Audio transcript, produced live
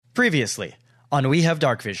Previously on We Have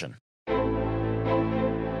Dark Vision.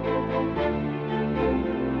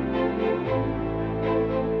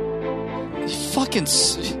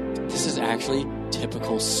 This is actually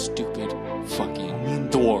typical stupid fucking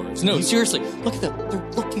dwarves. No, seriously, look at them.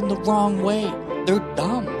 They're looking the wrong way. They're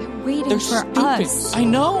dumb. They're waiting They're for stupid. us. I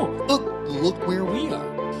know. Look where we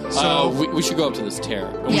are. So we should go up to this tear.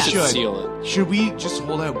 We should seal it. Should we just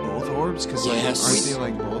hold out both orbs? Because Yes. aren't they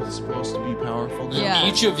like both supposed to be powerful now? Yeah.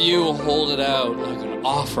 Each of you will hold it out like an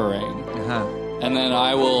offering, Uh-huh. and then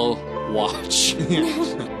I will watch.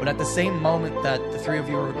 But at the same moment that the three of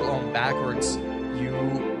you are going backwards, you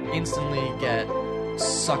instantly get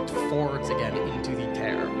sucked forwards again into the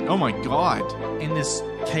tear. Oh my god. In this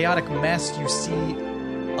chaotic mess, you see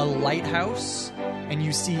a lighthouse, and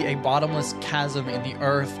you see a bottomless chasm in the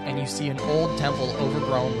earth, and you see an old temple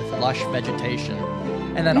overgrown with lush vegetation.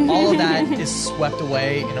 And then all of that is swept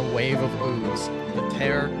away in a wave of ooze. The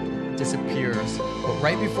tear disappears. But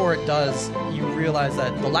right before it does, you realize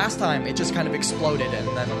that the last time it just kind of exploded and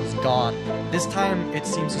then it was gone. This time it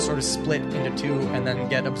seems to sort of split into two and then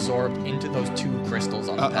get absorbed into those two crystals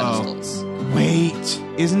on the pedestals. Wait,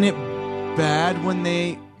 isn't it bad when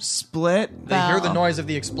they split? They hear the noise of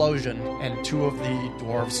the explosion, and two of the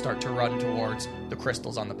dwarves start to run towards the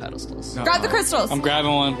crystals on the pedestals. Grab the crystals. I'm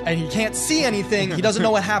grabbing one. And he can't see anything. He doesn't know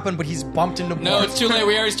what happened, but he's bumped into No, more. it's too late.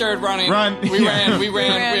 We already started running. Run. We ran. We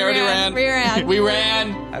already ran. We ran. We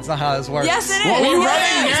ran. That's not how this works. Yes, it is. Well, we're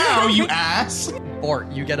Yes. running now, you ass!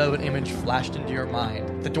 Bort, you get an image flashed into your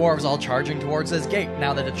mind. The dwarves all charging towards this gate.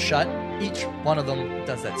 Now that it's shut, each one of them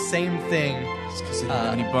does that same thing. It's because they don't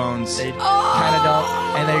have any bones. They kind of don't,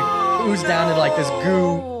 and they ooze down into like this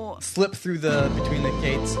goo, slip through between the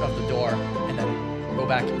gates of the door, and then go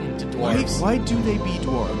back into dwarves. Why do they be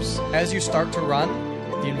dwarves? As you start to run,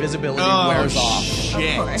 the invisibility wears off,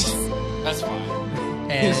 shit. Of course. That's fine.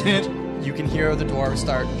 Is it? and you can hear the dwarves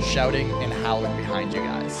start shouting and howling behind you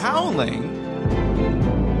guys. Howling?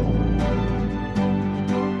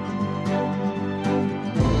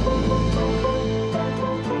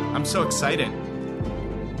 I'm so excited.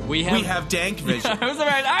 We We have dank vision.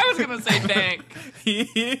 I was gonna say dank.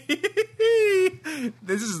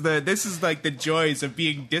 This is like the joys of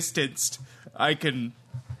being distanced. I don't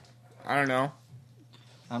know,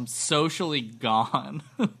 I'm socially gone.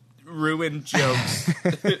 ruin jokes.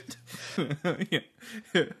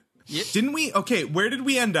 Didn't we? Okay, where did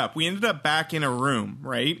we end up? We ended up back in a room,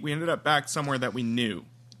 right? We ended up back somewhere that we knew.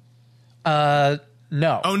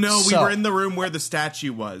 No. Oh no, we So- were in the room where the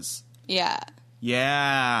statue was. Yeah.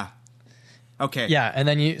 Yeah. Okay. Yeah, and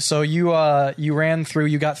then you ran through.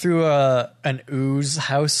 You got through an ooze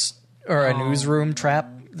house or an ooze room trap,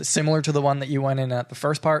 similar to the one that you went in at the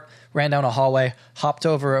first part. Ran down a hallway, hopped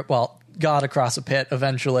over it. Well, got across a pit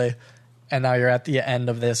eventually, and now you're at the end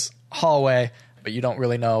of this hallway, but you don't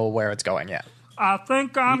really know where it's going yet. I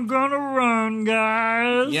think I'm gonna run,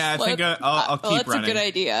 guys. Yeah, I think I'll keep that's running. a good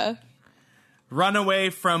idea. Run away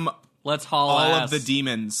from Let's haul all ass. of the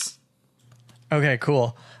demons. Okay,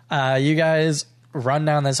 cool. You guys run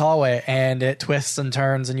down this hallway, and it twists and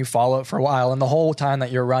turns, and you follow it for a while. And the whole time that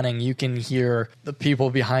you're running, you can hear the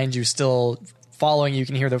people behind you still following. You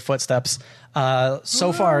can hear their footsteps.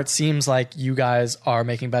 So far, it seems like you guys are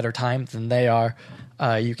making better time than they are.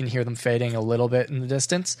 You can hear them fading a little bit in the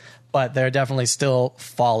distance, but they're definitely still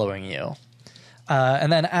following you. And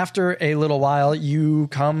then after a little while, you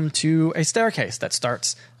come to a staircase that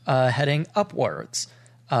starts heading upwards.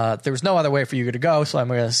 There's no other way for you to go, so I'm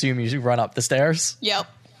going to assume you run up the stairs. Yep.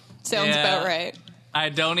 Sounds Yeah. about right. I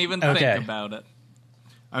don't even Okay. think about it.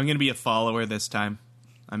 I'm going to be a follower this time.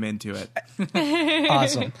 I'm into it.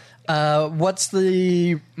 Awesome. What's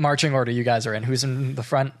the marching order you guys are in? Who's in the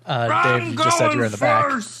front? Dave, you just said you're in the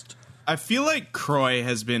back. I feel like Croy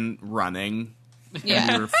has been running. Yeah.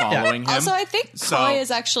 And we were following him. Also, I think So- Croy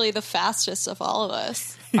is actually the fastest of all of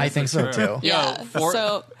us. I think so, too. Yo, Yeah.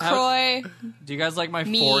 So Croy, Do you guys like my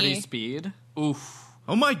Me. 40 speed? Oof.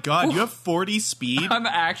 Oh my god, you have 40 speed? I'm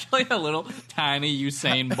actually a little tiny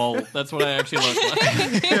Usain Bolt. That's what I actually look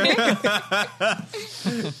like.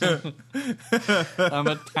 I'm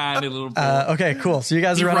a tiny little bolt. Okay, cool. So you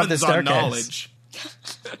guys He run up runs this on staircase. knowledge.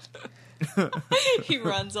 he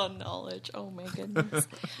runs on knowledge. Oh my goodness.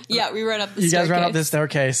 Yeah, we run up the You staircase. guys run up this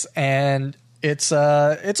staircase, and it's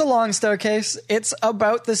a long staircase. It's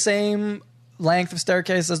about the same length of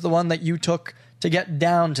staircase as the one that you took to get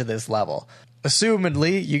down to this level.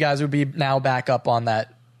 Assumedly, you guys would be now back up on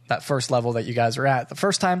that first level that you guys were at the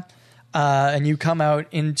first time, and you come out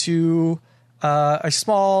into a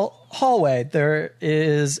small hallway. There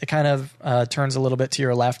is, it kind of turns a little bit to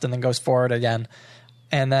your left and then goes forward again,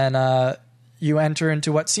 and then you enter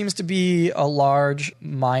into what seems to be a large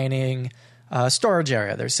mining storage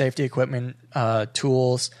area. There's safety equipment,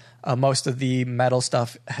 tools. Most of the metal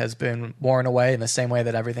stuff has been worn away in the same way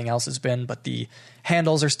that everything else has been, but the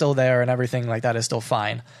handles are still there and everything like that is still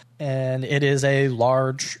fine. And it is a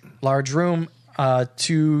large room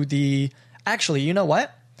to the... Actually, you know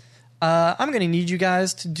what? I'm going to need you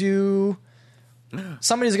guys to do...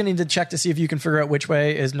 Somebody's going to need to check to see if you can figure out which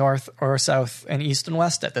way is north or south and east and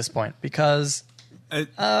west at this point, because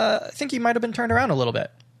I think you might have been turned around a little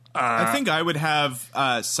bit. I think I would have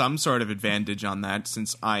some sort of advantage on that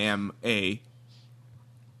since I am a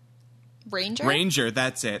Ranger?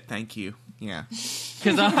 That's it. Thank you. Yeah.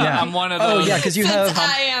 Because I'm one of those. Oh, yeah, because you Since have...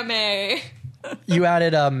 I am a... You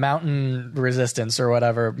added a mountain resistance or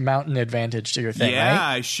whatever, mountain advantage to your thing, Yeah,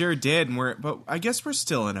 right? I sure did. But I guess we're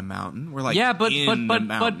still in a mountain. We're like Yeah, but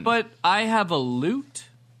I have a loot.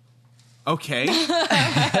 Okay.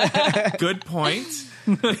 Good point.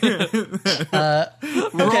 Okay,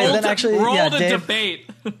 then actually, roll yeah, the Dave,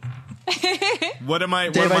 debate. What am I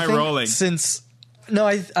Dave, I think rolling?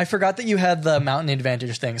 I forgot that you had the mountain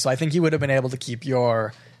advantage thing, so I think you would have been able to keep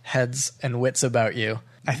your heads and wits about you.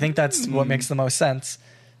 I think that's what makes the most sense.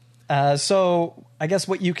 So I guess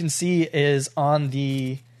what you can see is on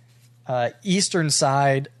the eastern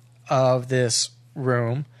side of this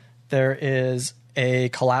room, there is a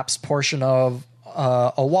collapsed portion of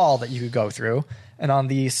a wall that you could go through. And on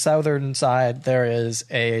the southern side, there is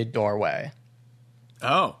a doorway.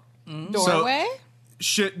 Oh. Doorway?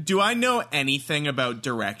 Do I know anything about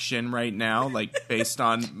direction right now? Like based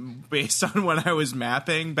on when I was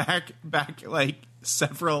mapping back like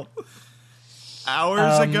several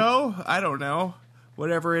hours ago? I don't know.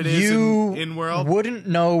 Whatever it is in world. You wouldn't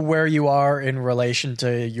know where you are in relation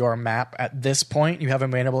to your map at this point. You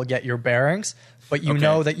haven't been able to get your bearings, but you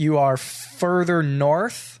know that you are further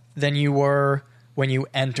north than you were when you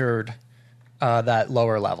entered that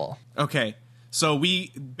lower level. Okay. So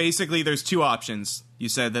there's two options. You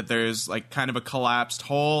said that there's like kind of a collapsed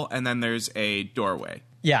hole and then there's a doorway.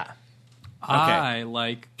 Yeah. I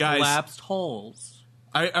like Guys, collapsed holes.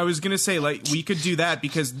 I was going to say, like, we could do that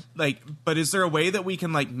because, like, but is there a way that we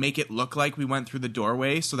can, like, make it look like we went through the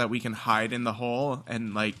doorway so that we can hide in the hole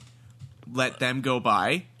and, like, let them go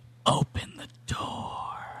by? Open the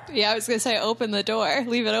door. Yeah, I was going to say open the door.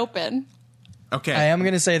 Leave it open. Okay. I am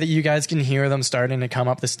going to say that you guys can hear them starting to come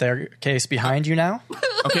up the staircase behind you now.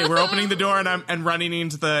 Okay, we're opening the door and running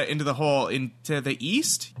into the hole into the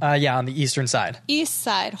east? Yeah, on the eastern side. East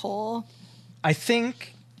side hole. I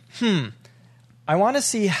think, I want to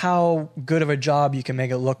see how good of a job you can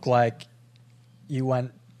make it look like you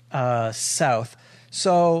went south.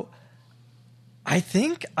 So I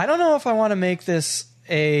don't know if I want to make this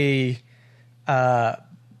a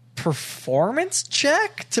performance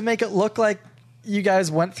check to make it look like you guys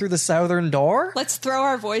went through the southern door. Let's throw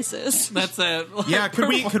our voices. That's it. Yeah, could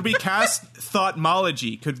we cast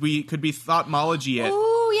thoughtmology? Could we thoughtmology it?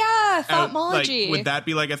 Ooh, yeah, Like, thoughtmology. would that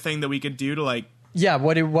be like a thing that we could do to like Yeah,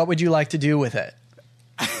 what would you like to do with it?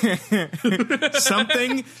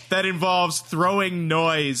 something that involves throwing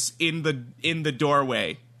noise in the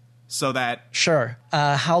doorway so that Sure.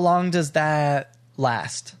 How long does that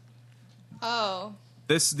last? Oh.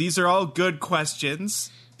 these are all good questions.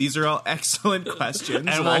 These are all excellent questions. And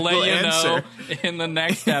I we'll let will you answer. know in the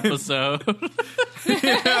next episode.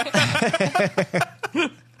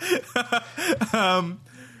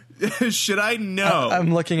 Should I know?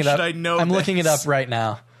 I'm looking it Should up. I know I'm looking it this? up right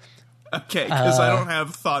now. Okay, because I don't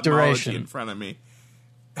have thoughtmology duration. in front of me.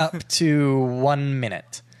 Up to 1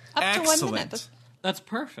 minute. Up to 1 Excellent. minute. That's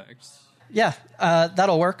perfect. Yeah,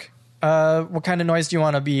 that'll work. What kind of noise do you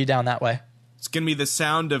want to be down that way? It's going to be the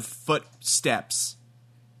sound of footsteps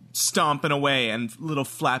stomping away and little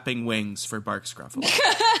flapping wings for Bark Scruffle.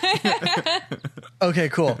 Okay,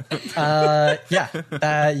 cool.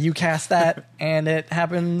 You cast that, and it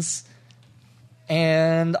happens.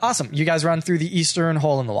 And awesome. You guys run through the eastern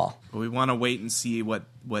hole in the wall. But we want to wait and see what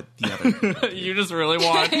the other... You just really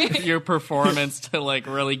want your performance to like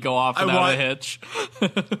really go off I without want- a hitch.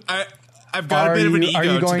 I've got a bit of an ego Are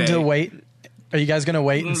you going today. to wait? Are you guys going to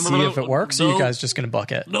wait and see if it works, or are you guys just going to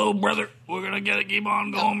book it? No, brother. We're going to get it. Keep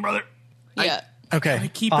on going, brother. Yeah. Okay. I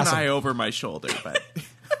keep awesome. an eye over my shoulder, but...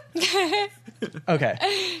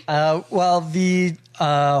 Okay. Well, the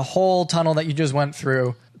whole tunnel that you just went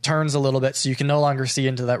through turns a little bit, so you can no longer see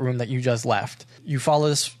into that room that you just left. You follow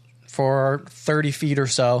this for 30 feet or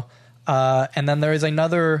so, and then there is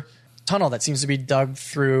another tunnel that seems to be dug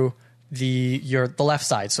through the left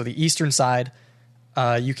side. So the eastern side,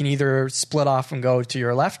 you can either split off and go to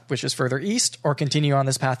your left, which is further east, or continue on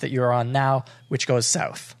this path that you're on now, which goes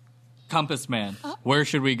south. Compass Man, where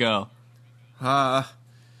should we go? Well,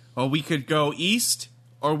 we could go east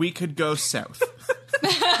or we could go south.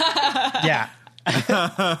 Yeah.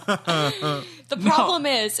 The problem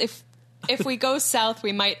is, if we go south,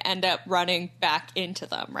 we might end up running back into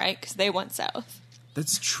them, right? Because they went south.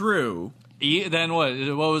 That's true. Then what?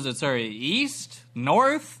 What was it? Sorry, east,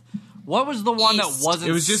 north. What was the one that East. wasn't?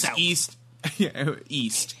 It was just south? east. Yeah,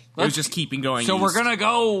 east. It was just keeping going So east. we're gonna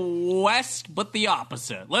go west, but the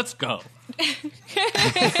opposite. Let's go.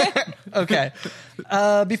 Okay.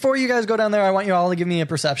 Before you guys go down there, I want you all to give me a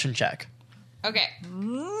perception check. Okay.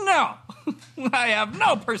 No, I have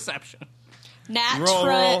no perception. Nat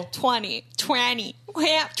Roll. 20. 20.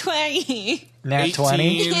 Nat 20. Nat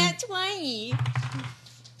 20. 18. Nat 20.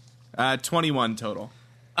 21 total.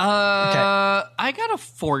 I got a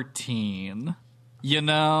 14. You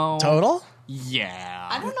know, Total? yeah.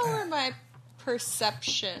 I don't know where my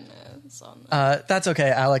perception is on that. That's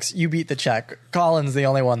okay, Alex. You beat the check. Colin's the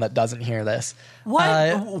only one that doesn't hear this.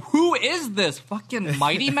 What? Who is this fucking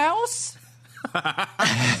Mighty Mouse?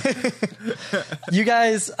 You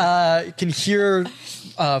guys can hear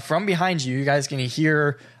from behind you. You guys can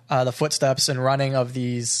hear the footsteps and running of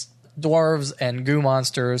these dwarves and goo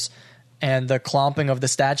monsters and the clomping of the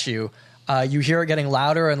statue. You hear it getting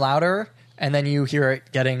louder and louder, and then you hear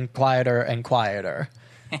it getting quieter and quieter.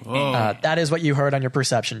 That is what you heard on your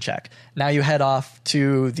perception check. Now you head off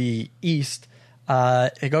to the east.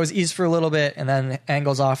 It goes east for a little bit and then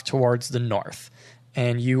angles off towards the north.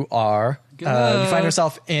 And you are you find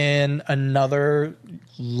yourself in another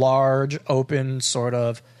large, open sort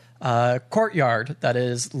of courtyard that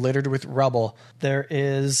is littered with rubble. There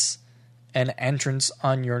is an entrance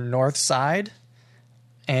on your north side,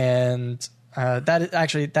 and that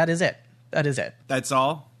is it. That is it. That's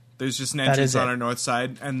all? There's just an That entrance is on it. our north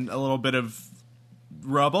side and a little bit of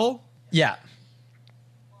rubble. Yeah.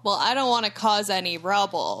 Well, I don't want to cause any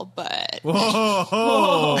rubble, but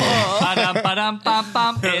Whoa! Ba-dum, ba-dum, bum,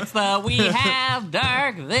 bum. It's the We Have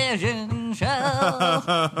Dark Vision show.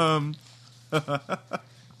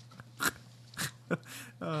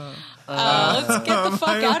 let's get the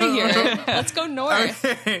fuck out of here. Let's go north.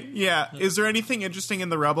 Yeah. Is there anything interesting in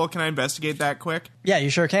the rubble? Can I investigate that quick? Yeah, you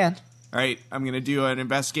sure can. All right. I'm going to do an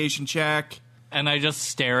investigation check. And I just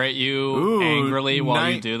stare at you Ooh, angrily while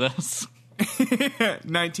you do this.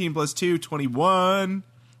 19 plus 2, 21.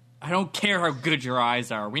 I don't care how good your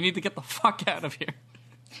eyes are. We need to get the fuck out of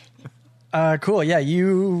here. Cool. Yeah,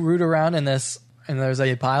 you root around in this, and there's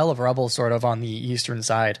a pile of rubble sort of on the eastern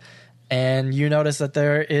side. And you notice that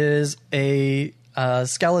there is a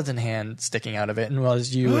skeleton hand sticking out of it. And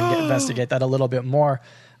as you investigate that a little bit more,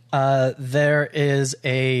 there is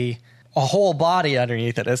a whole body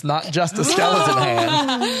underneath it. It's not just a skeleton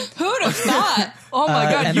hand. Who'd have thought? Oh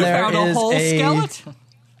my god, and you there found a is whole a- skeleton?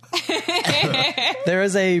 There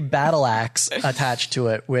is a battle axe attached to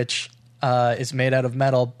it, which is made out of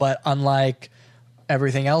metal. But unlike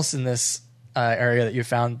everything else in this area that you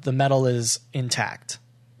found, the metal is intact.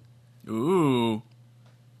 Ooh.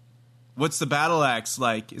 What's the battle axe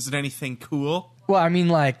like? Is it anything cool? Well, I mean,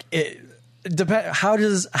 like, it how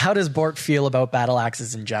does Bort feel about battle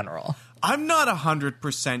axes in general? I'm not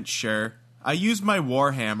 100% sure. I use my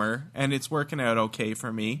Warhammer, and it's working out okay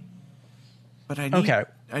for me. But I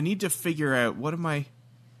need to figure out what am I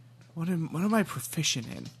proficient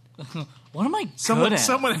in? What am I good Someone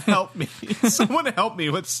at? help me. Someone help me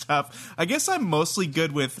with stuff. I guess I'm mostly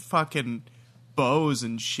good with fucking bows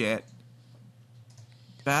and shit.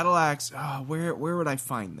 Battle axe. Oh, where would I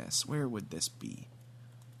find this? Where would this be?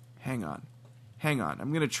 Hang on.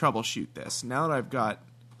 I'm gonna troubleshoot this now that I've got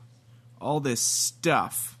all this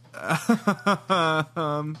stuff.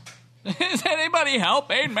 Is anybody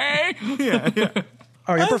helping me?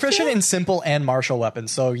 Oh, you're proficient in simple and martial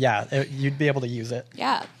weapons, so yeah, you'd be able to use it.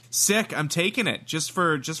 Yeah. Sick. I'm taking it just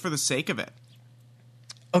for the sake of it,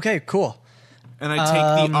 Okay, cool. and I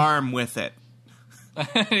take the arm with it.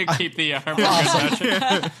 Keep the arm.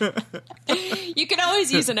 You can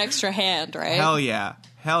always use an extra hand, right? Hell yeah.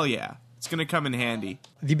 It's gonna come in handy.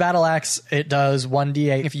 The battle axe, it does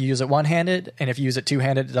 1d8 if you use it one-handed, and if you use it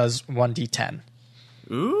two-handed, it does 1d10.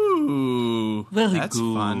 Ooh, Very that's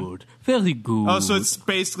good. fun. Very good. Oh, so it's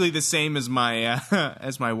basically the same as my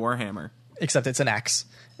Warhammer. Except it's an axe,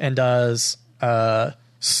 and does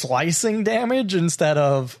slicing damage instead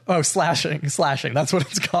of slashing. That's what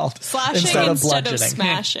it's called. Slashing instead of instead of bludgeoning.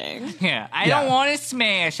 smashing. Yeah, I Yeah. don't want to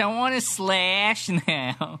smash. I want to slash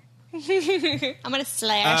now. I'm in a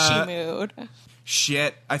slashy mood.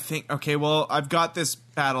 Shit, I think. Okay, well, I've got this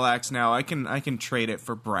battle axe now. I can trade it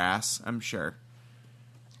for brass. I'm sure.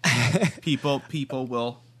 People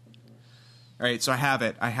will. All right, so I have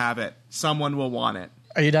it. Someone will want it.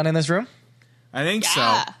 Are you done in this room? I think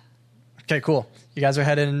Yeah. so. Okay, cool. You guys are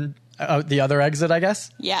heading out the other exit, I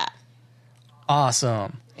guess? Yeah.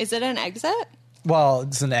 Awesome. Is it an exit? Well,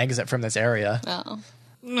 it's an exit from this area. Oh.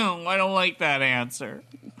 No, I don't like that answer.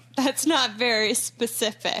 That's not very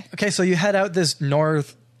specific. Okay, so you head out this northern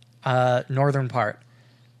part,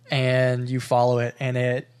 and you follow it, and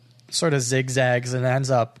it sort of zigzags and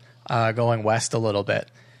ends up going west a little bit.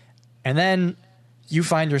 And then you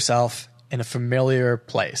find yourself in a familiar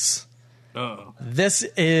place. Oh. This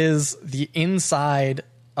is the inside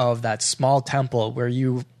of that small temple where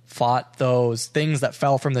you fought those things that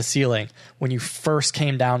fell from the ceiling when you first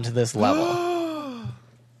came down to this level.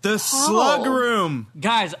 The slug room.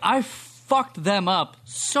 Guys, I fucked them up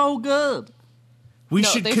so good. We No,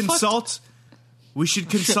 should they consult. We should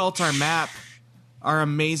consult our map, our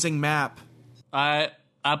amazing map. I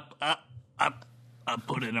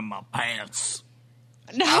put it in my pants.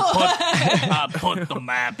 No. I put the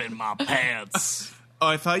map in my pants. Oh,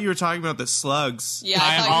 I thought you were talking about the slugs. Yeah,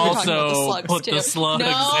 I I thought you were talking about the also slugs put too. the slugs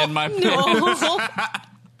no, in my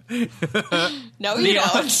No, you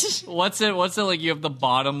don't. What's it like? You have the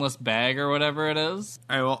bottomless bag or whatever it is.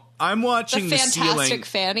 All right, well, I'm watching The the ceiling. Fantastic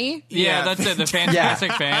Fanny. Yeah, Yeah. that's it. The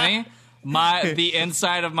Fantastic Fanny. The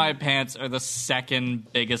inside of my pants are the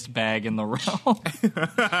second biggest bag in the realm.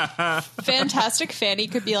 Fantastic Fanny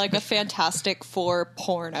could be like a Fantastic Four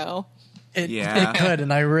porno. Yeah. It could,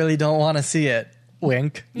 and I really don't want to see it.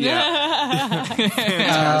 Wink. Yeah.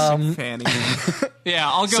 Fantastic Fanny. Yeah,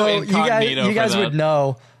 I'll go So you incognito. guys for that. would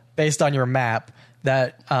know, based on your map,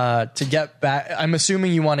 that to get back, I'm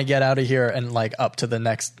assuming you want to get out of here and like up to the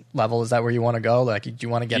next level. Is that where you want to go? Like, do you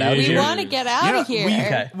want to get out of We here? want to get out of here.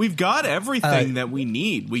 Okay. We've got everything that we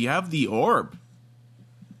need. We have the orb.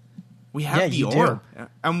 We have Yeah, the you do. orb.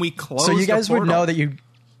 And we close So you guys the would portal. know that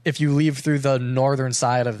if you leave through the northern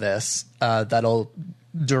side of this, that'll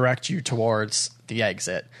direct you towards the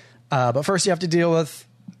exit. But first, you have to deal with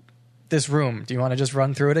this room. Do you want to just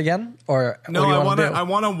run through it again, or No, what do you I do?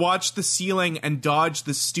 want to watch the ceiling and dodge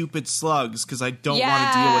the stupid slugs because I don't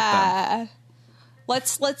want to deal with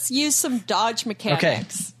them. Let's use some dodge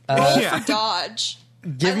mechanics. Okay. Roll Yeah. for dodge.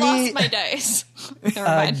 Give I me lost my dice. Never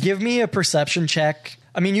mind. give me a perception check.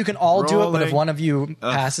 I mean, you can all do it, but if Rolling. one of you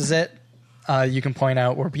passes it, you can point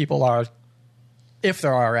out where people are, if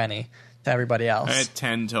there are any, to everybody else. I had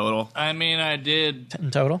 10 total. I mean, I did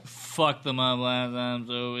In total. fuck them up last time,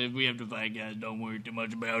 so if we have to fight, guys, don't worry too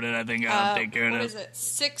much about it. I think I'll take care of What it. is it?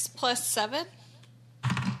 6 plus 7?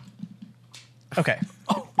 Okay.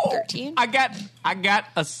 13? I got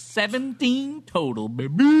a 17 total,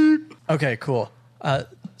 baby. Okay. Cool.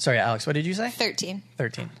 Sorry, Alex. What did you say? 13.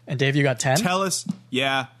 13. And Dave, you got 10. Tell us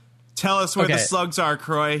where the Okay. slugs are,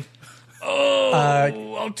 Croy.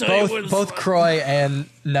 I'll tell you where Both Croy and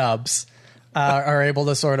Nubs are able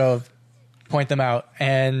to sort of point them out,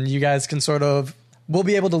 and you guys can we'll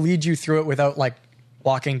be able to lead you through it without like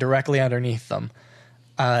walking directly underneath them.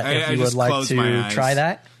 If I you would just like closed my to eyes. try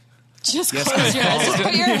that. Just close your eyes. Just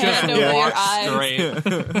put your hand over your Walk eyes. straight.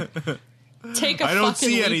 I Take a don't fucking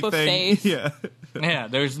see leap of anything. faith. Yeah. Yeah,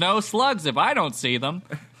 there's no slugs if I don't see them.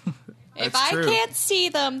 If That's I true. can't see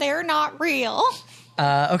them, they're not real.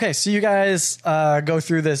 Okay, so you guys go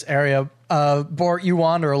through this area. Bort, you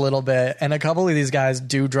wander a little bit, and a couple of these guys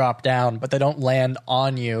do drop down, but they don't land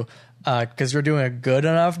on you because you're doing a good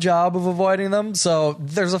enough job of avoiding them. So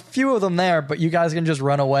there's a few of them there, but you guys can just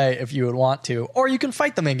run away if you would want to, or you can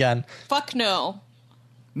fight them again. Fuck no.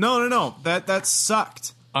 No. That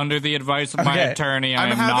sucked. Under the advice of my Okay. attorney, I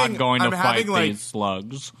I'm am having- not going to I'm fight having, like- these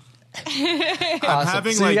slugs. I'm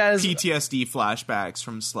having So you like guys- PTSD flashbacks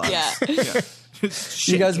from slugs. Yeah.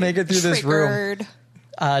 You guys make it through this room,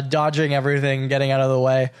 Triggered. dodging everything, getting out of the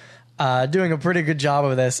way, doing a pretty good job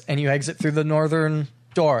of this, and you exit through the northern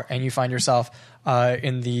door, and you find yourself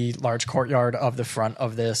in the large courtyard of the front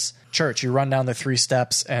of this church. You run down the 3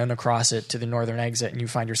 steps and across it to the northern exit, and you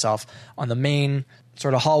find yourself on the main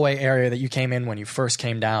sort of hallway area that you came in when you first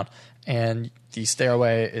came down, and the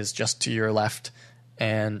stairway is just to your left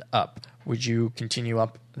and up. Would you continue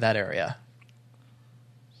up that area?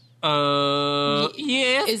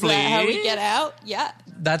 Yeah, Is please. that how we get out? Yeah.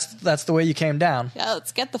 That's the way you came down. Yeah,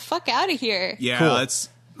 let's get the fuck out of here. Yeah,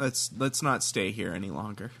 Cool. let's not stay here any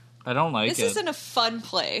longer. I don't like This it. isn't a fun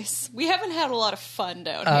place. We haven't had a lot of fun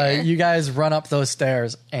down here. You guys run up those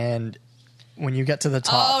stairs, and when you get to the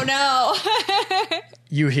top, Oh no.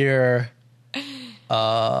 you hear,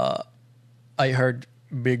 I heard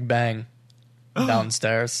Big Bang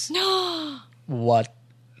downstairs. No. What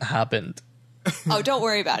happened? Oh, don't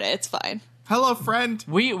worry about it. It's fine. Hello, friend.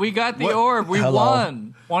 We got the What? orb. We Hello.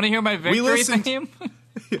 won. Want to hear my victory listened- theme?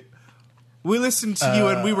 We listened to you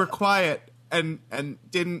and we were quiet and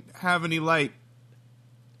didn't have any light.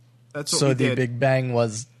 That's what So we the did. Big Bang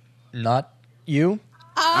was not you?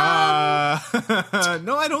 no, I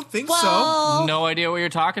don't think Well, No idea what you're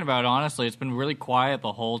talking about, honestly. It's been really quiet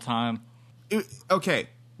the whole time. so. Okay,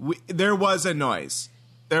 there was a noise.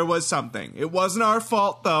 There was something. It wasn't our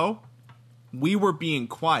fault, though. We were being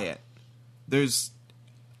quiet. There's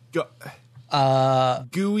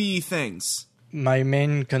gooey things. My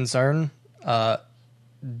main concern,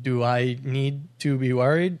 do I need to be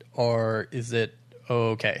worried or is it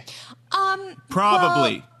okay?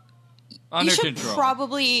 Probably. Under you should control.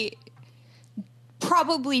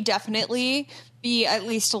 probably definitely be at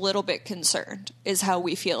least a little bit concerned is how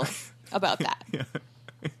we feel about that.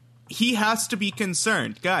 He has to be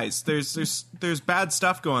concerned, guys. There's bad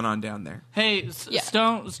stuff going on down there. Hey, Yeah.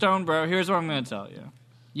 Stone bro, here's what I'm going to tell you.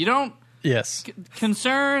 You don't Yes.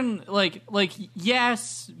 concern like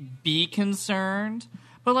yes, be concerned,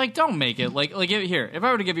 but like don't make it like here. If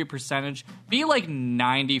I were to give you a percentage, be like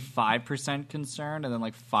 95% concerned and then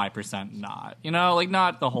like 5% not. You know, like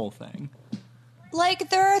not the whole thing. Like,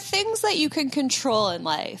 there are things that you can control in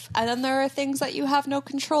life, and then there are things that you have no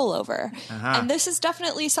control over. And this is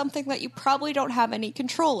definitely something that you probably don't have any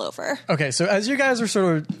control over. Okay, so as you guys are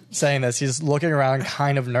sort of saying this, he's looking around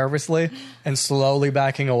kind of nervously and slowly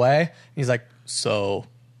backing away. He's like, so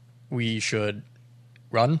we should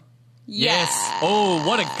run? Yes. Yeah. Oh,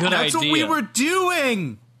 what a good That's idea. what we were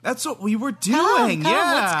doing. That's what we were doing. Come,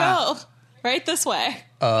 yeah. let's go. Right this way.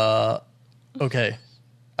 Okay.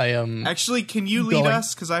 I am... Actually, can you lead Going.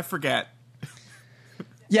 us? Because I forget.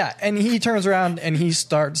 Yeah, and he turns around and he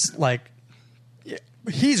starts, like...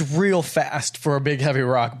 He's real fast for a big, heavy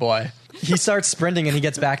rock boy. He starts sprinting and he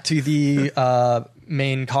gets back to the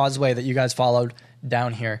main causeway that you guys followed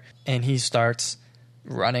down here. And he starts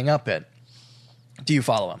running up it. Do you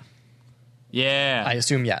follow him? Yeah. I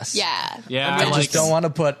assume yes. Yeah. Yeah, I I like just don't want to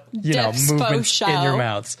put, Defspo movement show. in your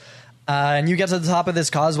mouths. And you get to the top of this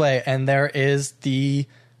causeway, and there is the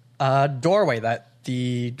doorway that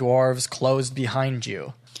the dwarves closed behind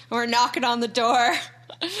you. We're knocking on the door.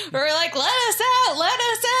 We're like, let us out, let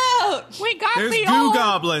us out. we got There's the goo orb.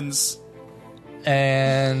 goblins.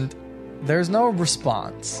 And there's no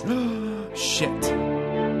response. Shit.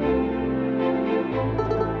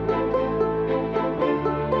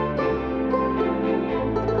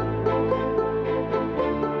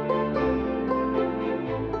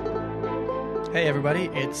 Hey, everybody,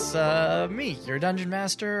 it's me, your dungeon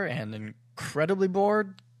master and incredibly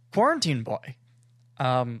bored quarantine boy.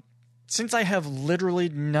 Since I have literally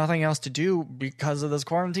nothing else to do because of this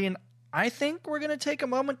quarantine, I think we're going to take a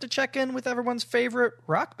moment to check in with everyone's favorite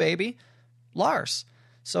rock baby, Lars.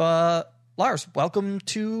 So, Lars, welcome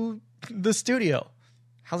to the studio.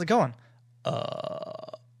 How's it going?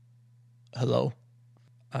 Hello.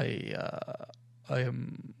 I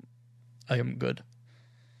am good.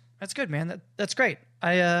 That's good, man. That's great.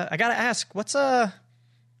 I gotta ask, what's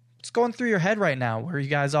going through your head right now? Where you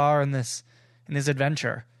guys are in this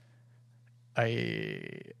adventure?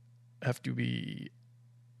 I have to be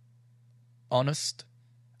honest.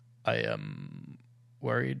 I am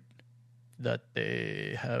worried that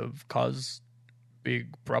they have caused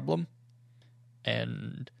big problem,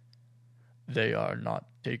 and they are not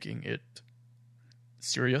taking it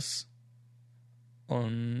serious.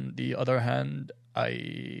 On the other hand,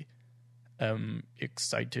 I am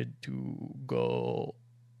excited to go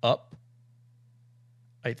up.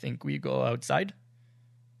 I think we go outside.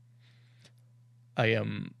 I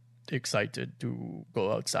am excited to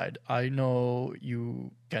go outside. I know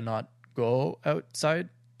you cannot go outside,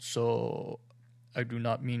 so I do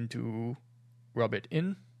not mean to rub it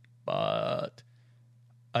in, but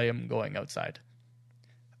I am going outside.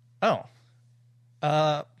 Oh.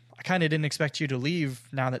 I kind of didn't expect you to leave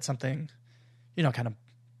now that something, kind of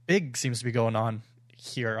big seems to be going on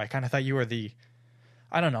here. I kind of thought you were the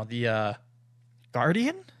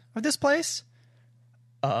guardian of this place.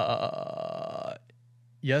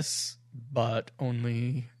 Yes, but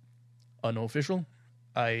only unofficial.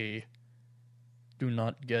 I do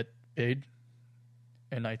not get paid,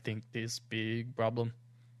 and I think this big problem,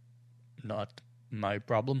 not my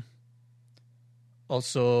problem.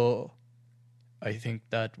 Also, I think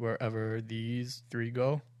that wherever these three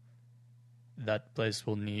go, that place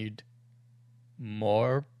will need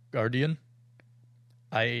more guardian.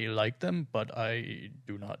 I like them, but I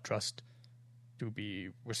do not trust to be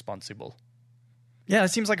responsible. Yeah, it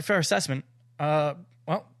seems like a fair assessment.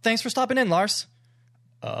 Well, thanks for stopping in, Lars.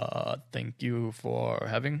 Thank you for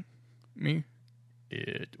having me.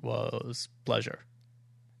 It was pleasure.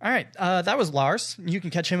 All right, that was Lars. You can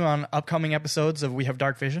catch him on upcoming episodes of We Have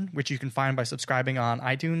Dark Vision, which you can find by subscribing on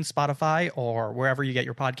iTunes, Spotify, or wherever you get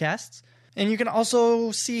your podcasts. And you can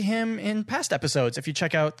also see him in past episodes if you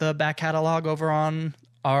check out the back catalog over on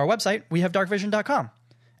our website, wehavedarkvision.com.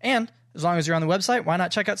 And as long as you're on the website, why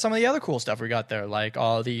not check out some of the other cool stuff we got there, like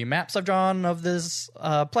all the maps I've drawn of this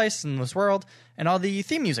place and this world, and all the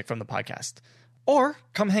theme music from the podcast. Or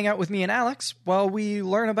come hang out with me and Alex while we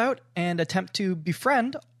learn about and attempt to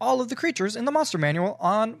befriend all of the creatures in the Monster Manual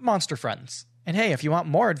on Monster Friends. And hey, if you want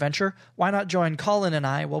more adventure, why not join Colin and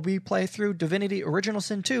I while we play through Divinity Original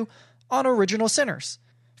Sin 2 on Original Sinners.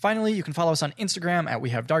 Finally, you can follow us on Instagram at We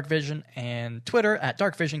Have Dark Vision and Twitter at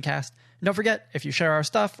DarkVisionCast. And don't forget, if you share our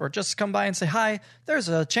stuff or just come by and say hi, there's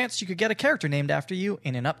a chance you could get a character named after you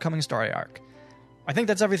in an upcoming story arc. I think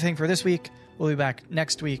that's everything for this week. We'll be back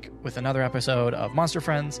next week with another episode of Monster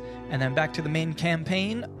Friends, and then back to the main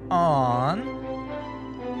campaign on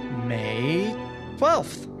May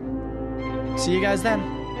 12th. See you guys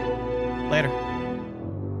then. Later.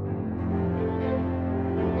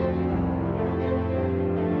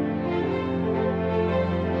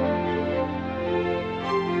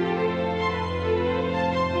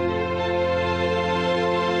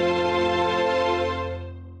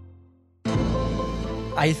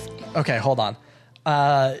 Okay, hold on.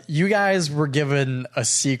 You guys were given a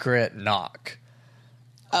secret knock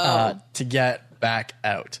to get back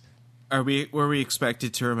out. Were we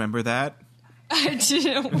expected to remember that? I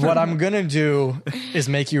didn't. What I'm gonna do is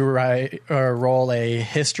make you roll a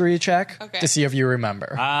history check to see if you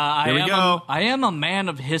remember. Here we go. I am a man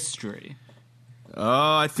of history.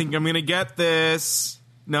 Oh, I think I'm gonna get this.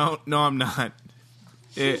 No, I'm not.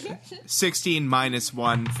 16 minus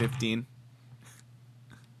 1, 15.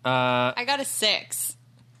 I got a 6.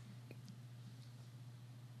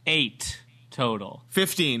 8 total.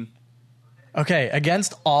 15. Okay,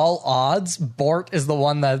 against all odds, Bort is the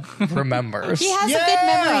one that remembers. He has a good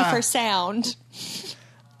memory for sound.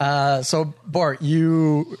 So, Bort,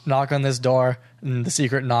 you knock on this door, and the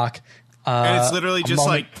secret knock. And it's literally just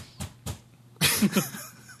like...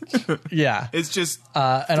 Yeah. It's just...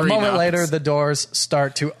 and a moment later, the doors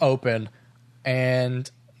start to open, and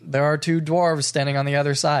there are 2 dwarves standing on the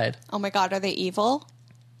other side. Oh my god, are they evil?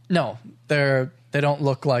 No, they don't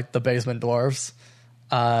look like the basement dwarves,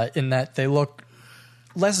 in that they look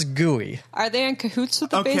less gooey. Are they in cahoots with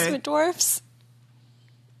the basement dwarfs?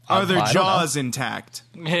 Are their jaws intact?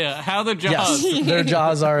 Yeah, how the jaws? Yes, their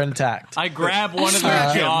jaws are intact. I grab one of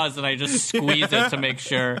their jaws and I just squeeze it to make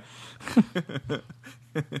sure.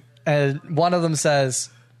 And one of them says,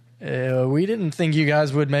 we didn't think you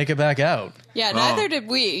guys would make it back out. Yeah, neither did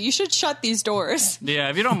we. You should shut these doors. Yeah,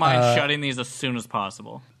 if you don't mind shutting these as soon as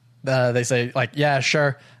possible. They say, like, yeah,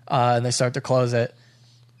 sure. And they start to close it.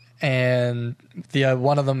 And the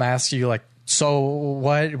one of them asks you, like, so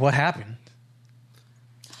what happened?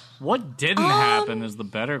 What didn't happen is the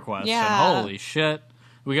better question. Yeah. Holy shit.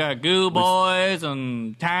 We got goo boys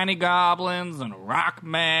and tiny goblins and rock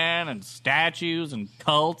man and statues and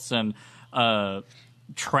cults and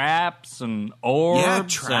traps and orbs. Yeah,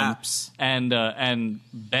 traps. And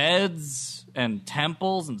beds and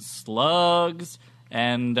temples and slugs.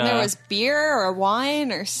 And There was beer or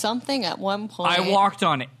wine or something at one point. I walked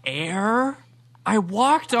on air.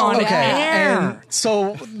 Air. And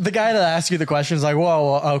so the guy that asked you the question is like,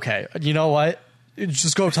 whoa, okay, you know what?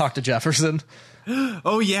 Just go talk to Jefferson.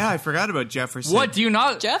 Oh, yeah, I forgot about Jefferson. What, do you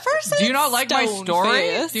not... Jefferson? Do you not like my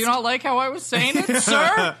story? Do you not like how I was saying it,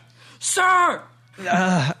 sir? Sir!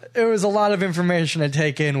 It was a lot of information to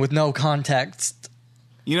take in with no context.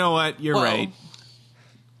 You know what? You're Whoa. right.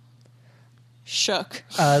 Shook.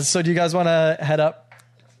 So do you guys want to head up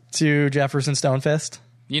to Jefferson Stonefist?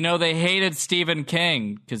 You know, they hated Stephen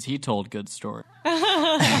King because he told good stories.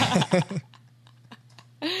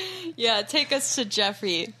 Yeah, take us to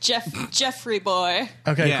Jeffrey. Jeffrey boy.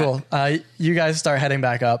 Okay, Yeah. cool. You guys start heading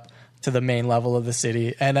back up to the main level of the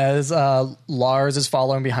city. And as Lars is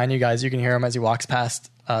following behind you guys, you can hear him as he walks past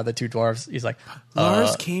the 2 dwarves. He's like,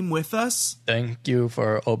 Lars came with us? thank you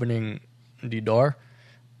for opening the door.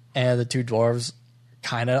 And the 2 dwarves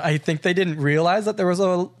I think they didn't realize that there was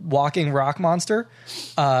a walking rock monster.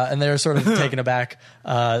 And they're sort of taken aback.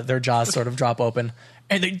 Their jaws sort of drop open.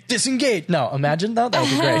 And they disengage. No, imagine though. That would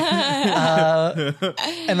be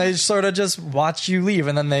great. And they sort of just watch you leave.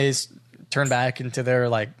 And then they turn back into their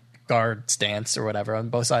like guard stance or whatever on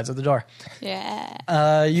both sides of the door.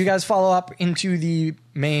 Yeah. You guys follow up into the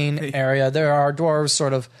main area. There are dwarves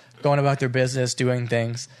sort of going about their business, doing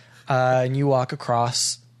things. And you walk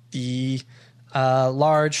across the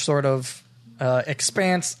large sort of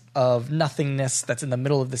expanse of nothingness that's in the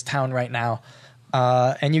middle of this town right now.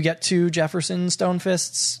 And you get to Jefferson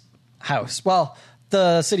Stonefist's house. Well,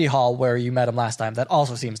 the city hall where you met him last time. That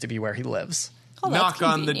also seems to be where he lives. Oh, that's Knock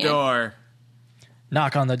on the convenient. door.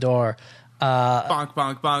 Knock on the door. Bonk,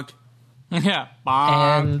 bonk, bonk. Yeah.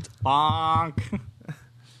 Bonk. And- bonk.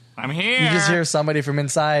 I'm here. You just hear somebody from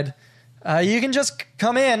inside. You can just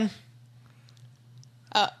come in.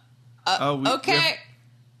 Okay.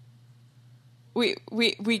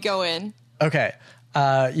 We go in. Okay.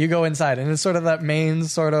 You go inside, and it's sort of that main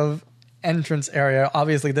sort of entrance area.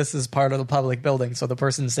 Obviously, this is part of the public building, so the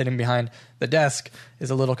person sitting behind the desk is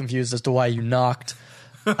a little confused as to why you knocked.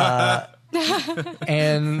 And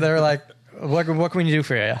they're like, what can we do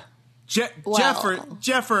for you?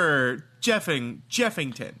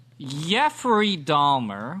 Jeffington. Jeffrey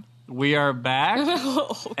Dahmer. We are back,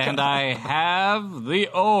 and I have the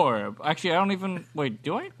orb. Actually, I don't even... Wait,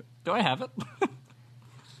 do I have it?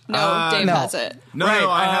 No, Dave no. has it. No,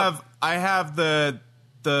 Right, I have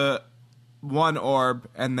the one orb,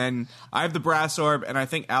 and then I have the brass orb, and I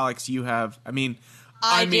think Alex, you have. I mean,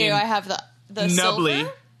 I do. I have the Nubbly.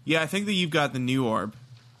 silver. Yeah, I think that you've got the new orb.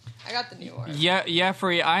 I got the new orb. Yeah,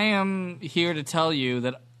 Jeffrey, I am here to tell you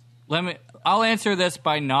that... I'll answer this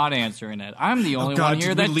by not answering it. I'm the only one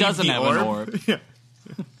here that doesn't have an orb. Yeah.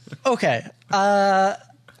 Okay.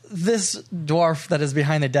 This dwarf that is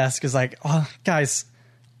behind the desk is like, oh, guys,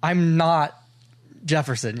 I'm not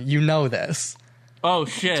Jefferson. You know this. Oh,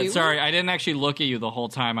 Do shit. we? Sorry, I didn't actually look at you the whole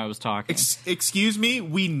time I was talking. Excuse me,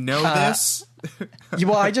 we know this.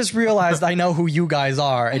 Well, I just realized I know who you guys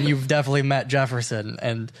are, and you've definitely met Jefferson.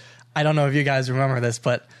 And I don't know if you guys remember this,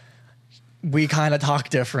 but we kind of talk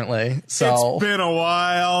differently. So It's been a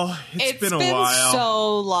while. It's been a while.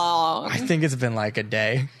 so long. I think it's been like a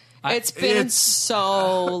day. It's been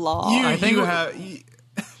so long. You, I think you we- have.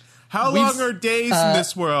 How long are days in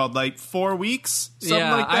this world? Like 4 weeks? Something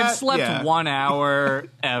Yeah, like that? I've slept Yeah. 1 hour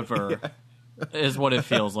ever, is what it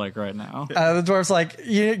feels like right now. The dwarf's like,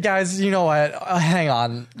 you guys, you know what? Hang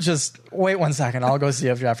on. Just wait 1 second. I'll go see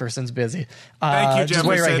if Jefferson's busy. Thank you, Just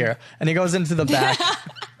wait right Jefferson. here. And he goes into the back.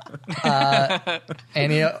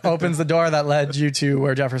 And he opens the door that led you to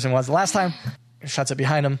where Jefferson was the last time. Shuts it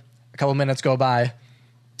behind him. A couple minutes go by.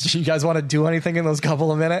 Do you guys want to do anything in those couple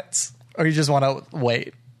of minutes? Or you just want to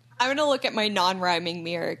wait? I'm going to look at my non-rhyming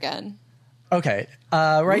mirror again. Okay.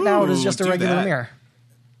 Right now it is Ooh, just a do regular that. mirror.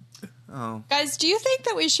 Guys, do you think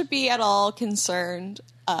that we should be at all concerned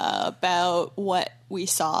about what we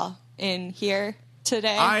saw in here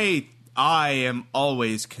today? I am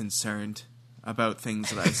always concerned about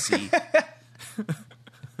things that I see.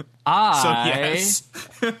 So yes.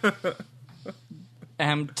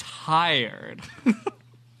 am tired.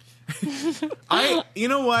 You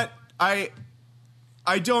know what? I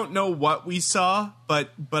don't know what we saw, but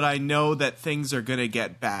I know that things are gonna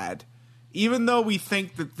get bad. Even though we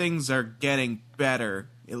think that things are getting better,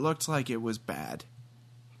 it looked like it was bad.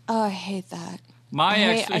 Oh, I hate that. My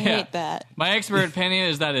I hate that. My expert opinion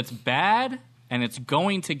is that it's bad and it's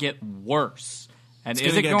going to get worse. And is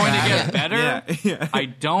gonna it get going to bad. get better? Yeah. I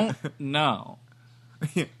don't know.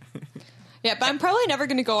 Yeah, but I'm probably never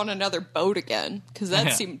going to go on another boat again because that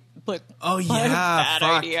Yeah. seemed like Oh a yeah, bad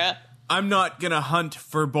fuck. idea. I'm not gonna hunt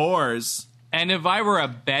for boars. And if I were a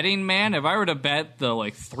betting man, if I were to bet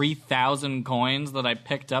the 3,000 coins that I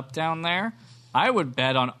picked up down there, I would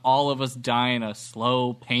bet on all of us dying a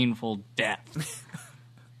slow, painful death.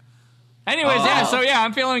 Anyways,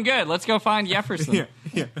 I'm feeling good. Let's go find Jefferson.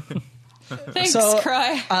 Yeah. Thanks, So,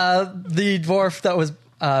 Cry. The dwarf that was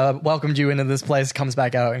welcomed you into this place comes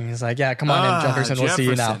back out and he's like, yeah, come on in, Jefferson. We'll see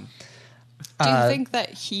you now. Jefferson. Do you think that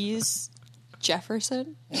he's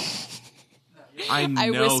Jefferson? I I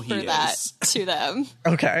know whisper he that is. to them.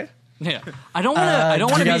 Okay. Yeah. I don't want to. I don't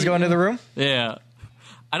Do want you to guys go into the room? Yeah.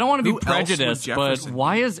 I don't want to Who be else would prejudiced, but Jefferson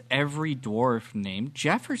why be? is every dwarf named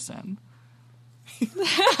Jefferson?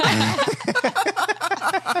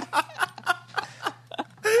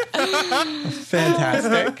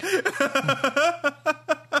 Fantastic.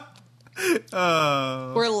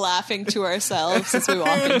 We're laughing to ourselves as we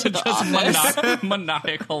walk into the office.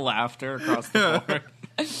 Maniacal laughter across the board.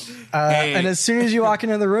 And as soon as you walk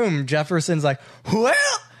into the room, Jefferson's like, well,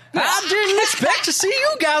 I didn't expect to see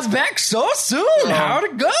you guys back so soon. How'd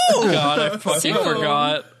it go? God, I fucking Soon.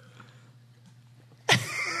 forgot.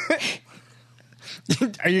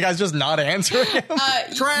 Are you guys just not answering him?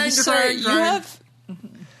 Trying.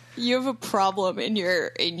 You have a problem in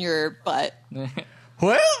your butt.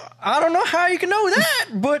 Well, I don't know how you can know that,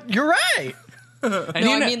 but you're right. And No,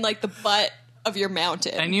 you I know, mean like the butt of your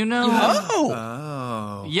mountain. and you know,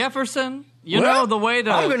 Oh. Jefferson, You know, the way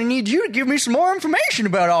to... I'm going to need you to give me some more information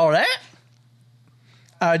about all that.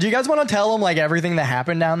 Do you guys want to tell him, like, everything that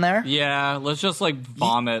happened down there? Yeah, let's just, like,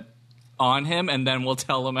 vomit on him, and then we'll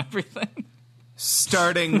tell him everything.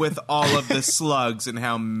 Starting with all of the slugs and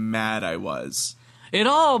how mad I was. It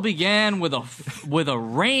all began with a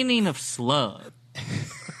raining of slugs.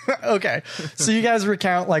 Okay. So you guys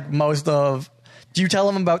recount, like, most of... Do you tell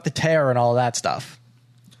him about the tear and all that stuff?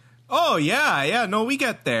 Oh, yeah. No, we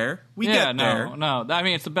get there. We get there. No. I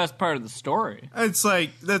mean, it's the best part of the story. It's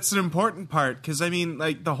like, that's an important part, because, I mean,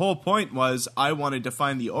 like, the whole point was I wanted to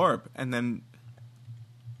find the orb, and then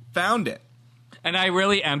found it. And I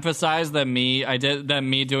really emphasized that me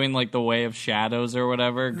doing, like, the Way of Shadows or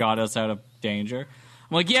whatever got us out of danger.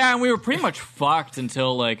 I'm like, yeah, and we were pretty much fucked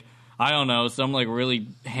until, like, I don't know, some, like, really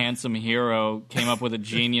handsome hero came up with a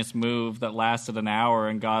genius move that lasted an hour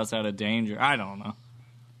and got us out of danger. I don't know.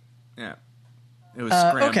 Yeah. It was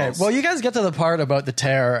scrambles. Okay, well, you guys get to the part about the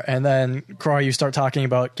tear, and then, Croy, you start talking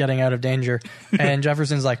about getting out of danger, and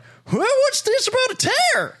Jefferson's like, well, what's this about a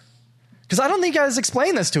tear? Because I don't think you guys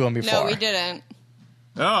explained this to him before. No, we didn't.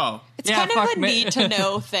 Oh. It's kind of a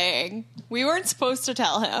need-to-know thing. We weren't supposed to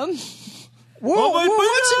tell him. Whoa,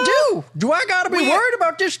 what's it do? Do I gotta be worried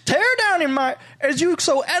about this tear down in my, as you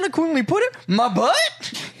so eloquently put it, my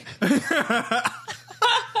butt?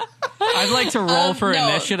 I'd like to roll for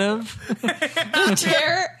initiative.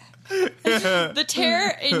 The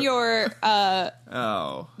tear in your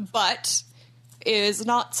butt is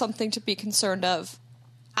not something to be concerned of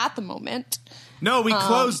at the moment. No, we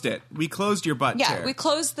closed it. We closed your butt tear. Yeah, we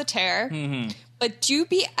closed the tear. Mm-hmm. But do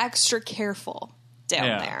be extra careful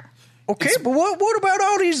down there. Okay, but what about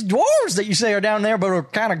all these dwarves that you say are down there but are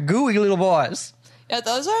kind of gooey little boys? Yeah,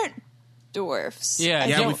 those aren't dwarfs.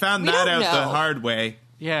 Yeah, we found that out the hard way.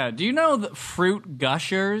 Yeah, do you know the Fruit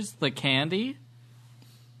Gushers, the candy?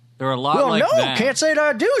 They're a lot like that. Well, no, can't say that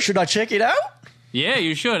I do. Should I check it out? Yeah,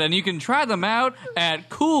 you should, and you can try them out at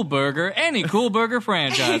Cool Burger, any Cool Burger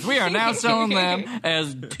franchise. We are now selling them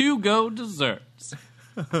as to-go desserts.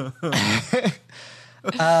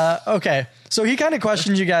 Okay, so he kind of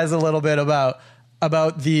questioned you guys a little bit about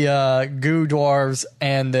the goo dwarves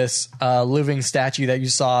and this living statue that you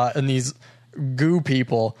saw and these goo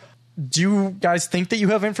people. Do you guys think that you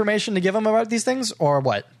have information to give him about these things, or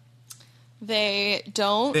what? They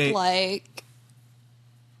don't like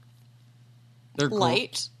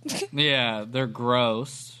light. Yeah, they're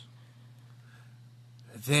gross.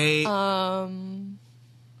 They don't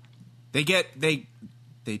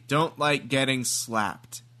like getting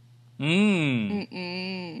slapped. We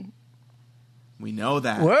know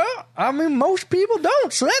that. Well, I mean, most people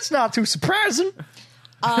don't, so that's not too surprising.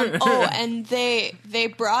 And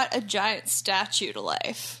they brought a giant statue to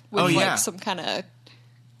life with like some kind of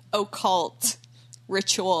occult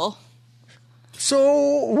ritual.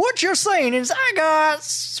 So what you're saying is I got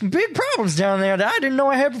some big problems down there that I didn't know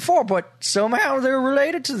I had before, but somehow they're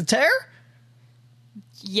related to the tear?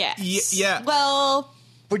 Yes. Yeah. Well,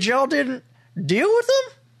 but y'all didn't deal with them?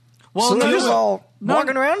 Well, so they're just all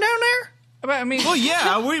walking around down there? I mean, well,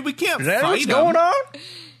 yeah, we can't Is that fight what's them. going on?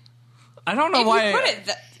 I don't know if why. you put it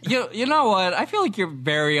You know what? I feel like you're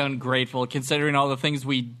very ungrateful considering all the things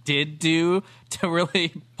we did do to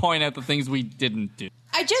really point out the things we didn't do.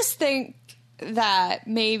 I just think that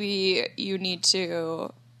maybe you need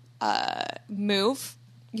to move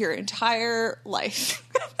your entire life.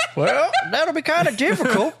 Well, that'll be kind of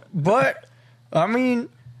difficult, but, I mean,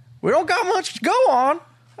 we don't got much to go on.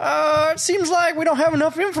 It seems like we don't have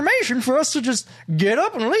enough information for us to just get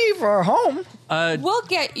up and leave our home. We'll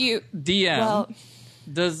get you. DM. Well,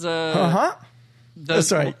 does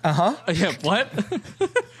Sorry. Yeah. What?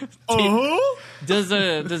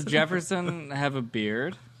 Does Jefferson have a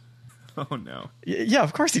beard? Oh no. Yeah,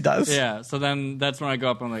 of course he does. Yeah. So then that's when I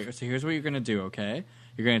go up and I'm like, so here's what you're gonna do. Okay.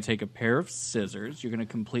 You're going to take a pair of scissors. You're going to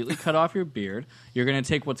completely cut off your beard. You're going to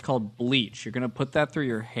take what's called bleach. You're going to put that through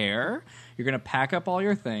your hair. You're going to pack up all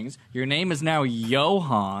your things. Your name is now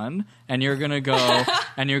Johan, and you're going to go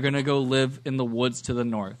live in the woods to the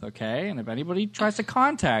north, okay? And if anybody tries to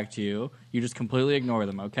contact you, you just completely ignore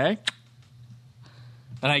them, okay?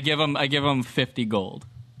 And I give them 50 gold.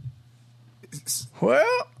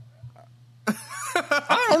 Well,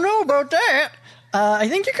 I don't know about that. I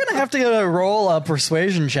think you're going to have to roll a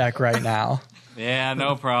persuasion check right now. Yeah,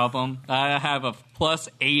 no problem. I have a plus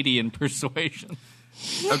 80 in persuasion.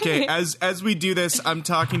 Okay, as we do this, I'm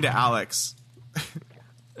talking to Alex. All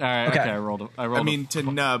right, okay. I rolled to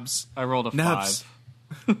Nubs. I rolled a Nubs.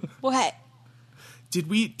 5. What? Did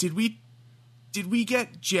we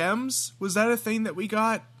get gems? Was that a thing that we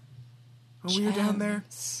got? when we were down there?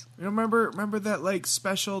 You remember that like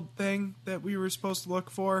special thing that we were supposed to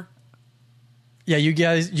look for? Yeah, you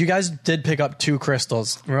guys did pick up 2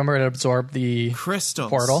 crystals. Remember, it absorbed the Crystals.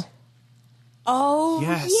 portal. Oh,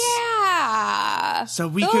 Yes. yeah. So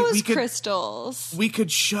Those crystals. We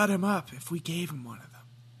could shut him up if we gave him one of them.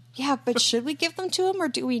 Yeah, but should we give them to him or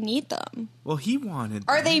do we need them? Well, he wanted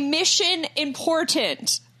them. Are they mission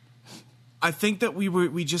important? I think that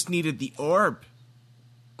we just needed the orb.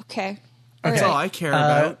 Okay. That's Okay. all I care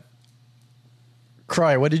about.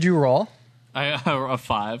 Croy, what did you roll? A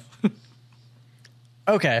 5.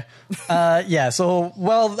 Okay. Yeah, so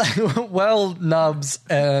well, Nubs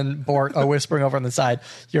and Bort are whispering over on the side.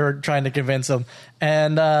 You're trying to convince him.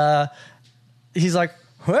 And he's like,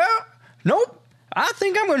 well, nope. I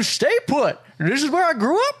think I'm going to stay put. This is where I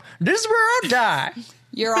grew up. This is where I'll die.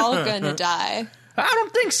 You're all gonna die. I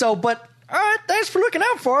don't think so, but all right, thanks for looking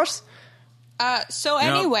out for us. So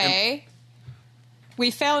anyway,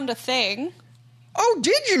 we found a thing. Oh,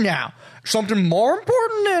 did you now? Something more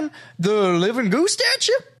important than the living goose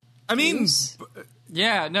statue? I mean,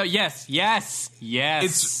 Yeah, no, yes. it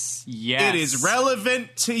is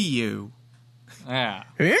relevant to you. Yeah.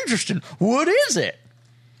 Interesting. What is it?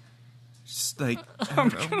 Just like, I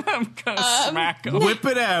don't know. I'm gonna smack him. Whip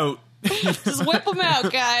it out. Just whip them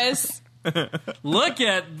out, guys. Look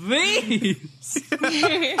at these.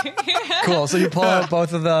 Cool. So you pull out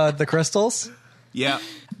both of the crystals. Yeah.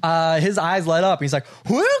 His eyes light up. He's like,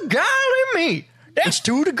 well, golly me. That's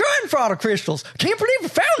 2 of the grandfather crystals. Can't believe I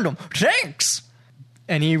found them. Thanks.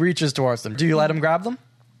 And he reaches towards them. Do you let him grab them?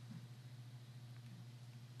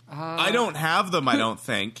 I don't have them, I don't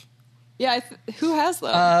think. Yeah, who has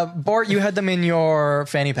them? Bort, you had them in your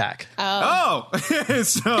fanny pack. Oh,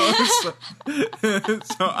 so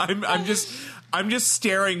I'm just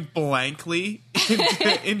staring blankly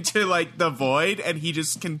into like the void, and he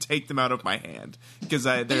just can take them out of my hand because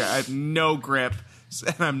I have no grip,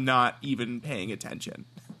 and I'm not even paying attention.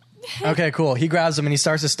 Okay, cool. He grabs them and he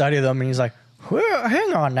starts to study them, and he's like, well,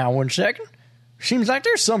 hang on now 1 second. Seems like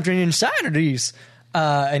there's something inside of these.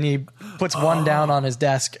 And he puts one down on his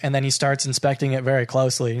desk, and then he starts inspecting it very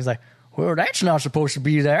closely. He's like, well, that's not supposed to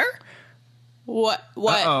be there. What?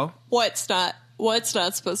 Uh-oh. What's not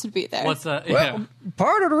supposed to be there? What's that? Well,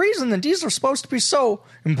 part of the reason that these are supposed to be so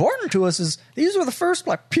important to us is these were the first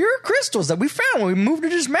like pure crystals that we found when we moved to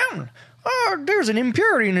this mountain. Oh, there's an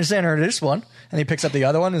impurity in the center of this one. And he picks up the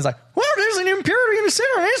other one and is like, well, there's an impurity in the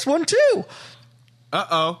center of this one too.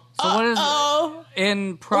 Uh-oh. So what is Oh,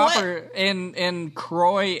 in proper in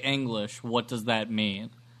Croy English? What does that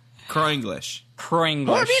mean? Crow English. Croy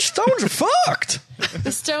Well, English. these stones are fucked.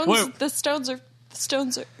 the stones. Wait. The stones are.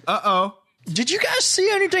 Uh-oh. Did you guys see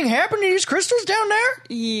anything happen to these crystals down there?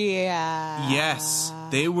 Yeah. Yes,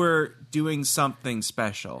 they were doing something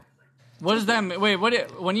special. What does that mean? Wait,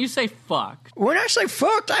 when you say fuck? When I say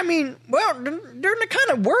fucked, I mean, well, they're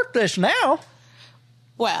kind of worthless now.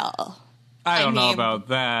 Well, I don't know mean, about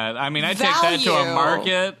that. I mean, I take that to a value.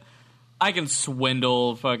 market. I can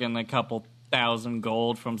swindle fucking a couple thousand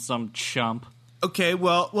gold from some chump. Okay,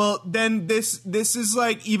 well, then this is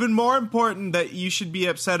like even more important that you should be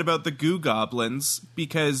upset about the goo goblins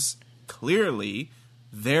because clearly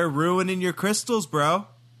they're ruining your crystals, bro.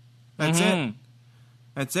 That's it.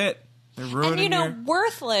 That's it. They're ruining and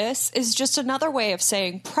worthless is just another way of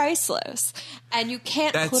saying priceless, and you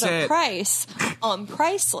can't That's put a it. price on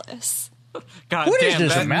priceless. God What is damn,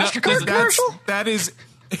 this, a MasterCard commercial? That is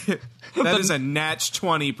a Natch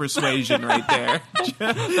 20 persuasion right there.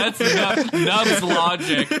 That's Nub's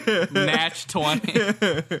logic. Natch 20.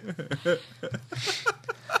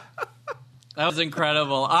 That was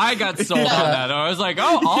incredible. I got sold on that. I was like,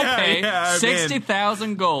 oh, I'll pay I'm in.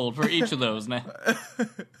 60,000 gold for each of those now.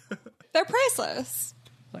 They're priceless.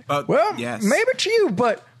 But, Well, yes. maybe to you,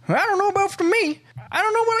 but I don't know about for me. I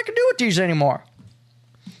don't know what I can do with these anymore.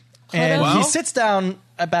 And Well- he sits down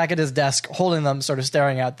back at his desk, holding them, sort of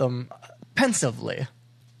staring at them pensively.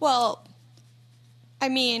 Well, I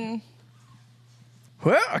mean,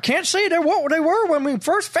 Well, I can't say they're what they were when we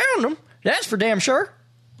first found them. That's for damn sure.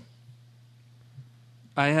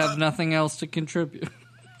 I have nothing else to contribute.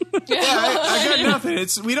 I got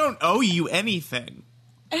nothing. We don't owe you anything.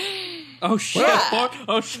 Oh shit! Yeah.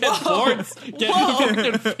 Bort's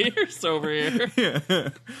getting fucking fierce over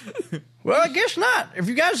here. Well, I guess not. If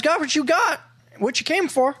you guys got what you came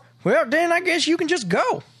for, well, then I guess you can just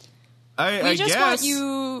go. we just guess. want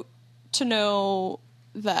you to know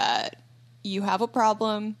that you have a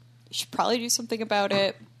problem. You should probably do something about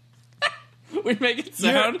it. We make it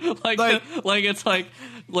sound like like- it's like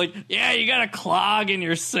like, yeah, you got a clog in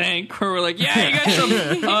your sink, or we're like, yeah, you got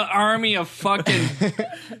some army of fucking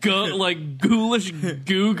ghoulish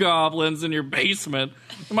goo goblins in your basement.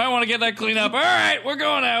 You might want to get that cleaned up. All right, we're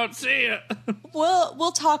going out. See ya.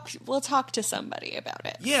 We'll talk to somebody about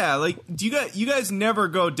it. Yeah, like you guys never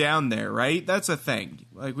go down there, right? That's a thing.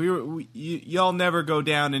 Like y'all never go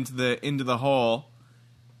down into the hole.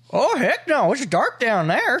 Oh heck no! It's dark down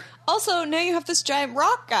there. Also, now you have this giant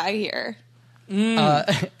rock guy here.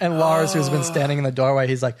 And Lars, who's been standing in the doorway,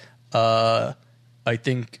 he's like, "I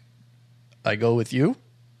think I go with you."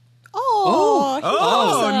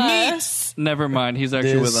 Neat. Never mind. He's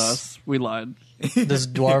actually with This- us. We lied. This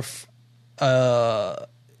dwarf,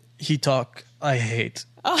 he talk I hate.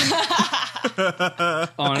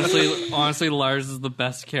 Honestly, Lars is the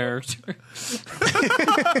best character.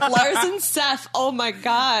 Lars and Seth. Oh my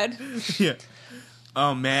god. Yeah.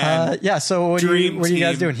 Oh man. Yeah. So what are you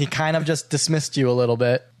guys team. doing? He kind of just dismissed you a little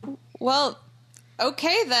bit. Well,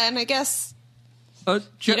 okay then. I guess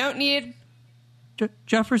you don't need.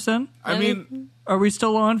 Jefferson, I mean, are we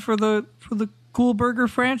still on for the Cool Burger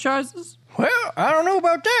franchises? Well, I don't know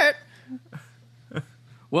about that.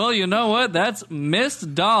 Well, you know what? That's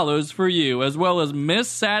missed dollars for you, as well as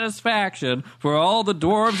missed satisfaction for all the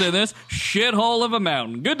dwarves in this shithole of a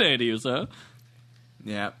mountain. Good day to you, sir.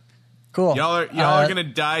 yeah. Cool. Y'all are gonna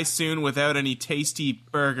die soon without any tasty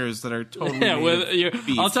burgers that are totally Yeah, made of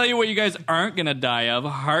beef. I'll tell you what you guys aren't gonna die of: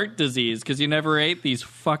 heart disease, because you never ate these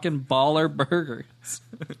fucking baller burgers.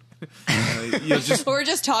 We're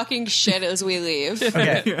just talking shit as we leave.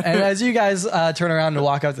 Okay. And as you guys turn around to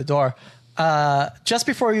walk out the door, just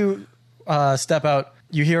before you step out,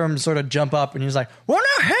 you hear him sort of jump up, and he's like, "Well,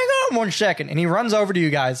 now hang on 1 second." And he runs over to you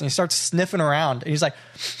guys, and he starts sniffing around, and he's like,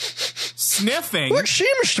 Sniffing. "Well, it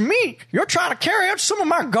seems to me you're trying to carry out some of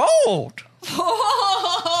my gold."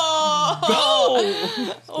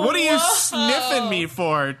 What are you sniffing me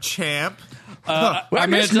for, champ? Well,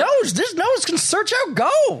 I'm gonna this nose can search out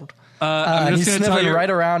gold. I'm And he's just gonna tell sniffing you right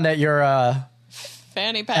around at your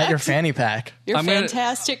Fanny pack. fanny pack. Your I'm gonna-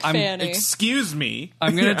 fantastic I'm fanny. Excuse me.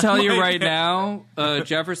 I'm going to tell you right now,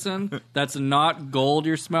 Jefferson, that's not gold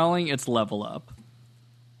you're smelling. It's Level Up.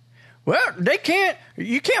 Well,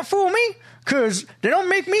 you can't fool me, because they don't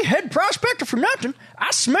make me head prospector for nothing.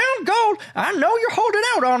 I smell gold. I know you're holding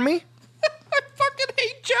out on me. I fucking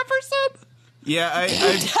hate Jefferson. Yeah,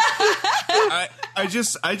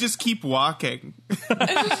 I just keep walking.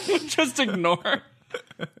 Just ignore.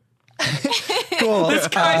 Cool. This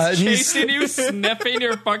guy's he's- chasing you, sniffing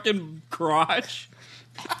your fucking crotch.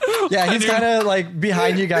 Yeah, he's kind of like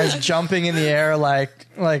behind you guys, jumping in the air, like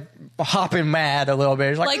hopping mad a little bit.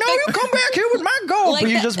 He's like, Like "No, the- you come back here with my gold." Like But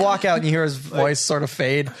you the- just walk out and you hear his voice sort of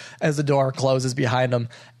fade as the door closes behind him.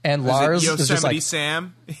 And Lars Is it is just Yosemite like,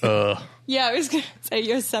 Sam? Yeah, I was going to say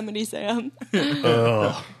Yosemite Sam.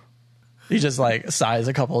 he just like sighs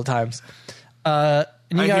a couple of times. And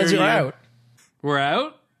you I guys hear are you. out. We're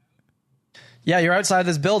out? Yeah, you're outside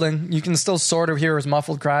this building. You can still sort of hear his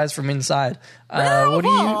muffled cries from inside. What are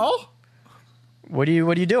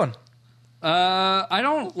you doing? I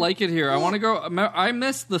don't like it here. I want to go. I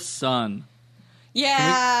miss the sun. Yeah,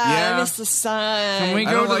 Yeah. I miss the sun. Can we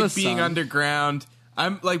I go don't to like the being sun? underground.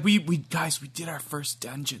 I'm like we did our first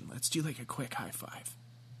dungeon. Let's do like a quick high five.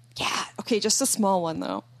 Yeah, okay, just a small one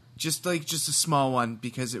though. Just a small one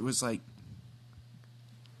because it was like,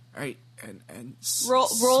 all right, and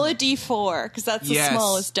Roll a d4 because that's the Yes.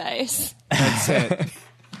 smallest dice. That's it.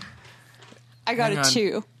 I got Hang a on.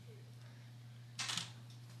 2.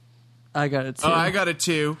 I got it too. Oh, I got it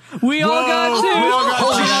too. We all got two. We all got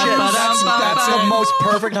Holy two. shit, that's the most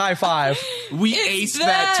perfect high five. We It's aced that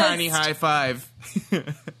best. tiny high five.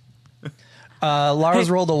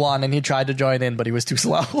 Lars rolled a 1 and he tried to join in, but he was too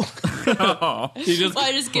slow. He just,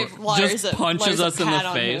 I just give Lars just punches Lars a us in pat the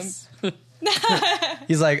on face.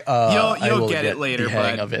 He's like, You'll I will get it later, the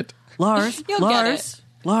hang bud. of it. Lars, You'll get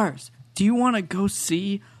Lars, do you want to go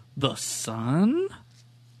see the sun?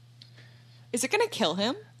 Is it going to kill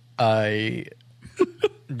him? I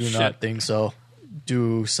do not think so.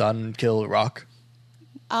 Do sun kill rock?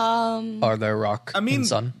 Are there rock in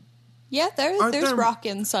sun? Yeah, Aren't there's there- rock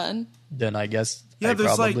in sun. Then I guess Yeah, I'm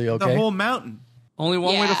there's like probably okay. the whole mountain. Only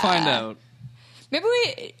one way to find Yeah. out. Maybe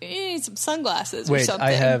we need some sunglasses or Wait, something.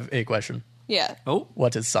 I have a question. Yeah. Oh,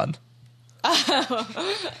 What is sun? Oh,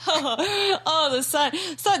 the sun.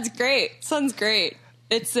 Sun's great. Sun's great.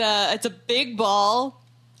 It's a big ball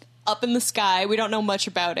up in the sky. We don't know much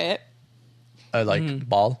about it. I like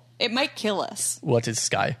ball. It might kill us. What is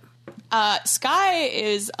sky? Sky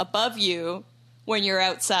is above you when you're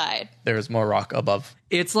outside. There's more rock above.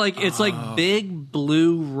 it's like big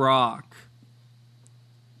blue rock.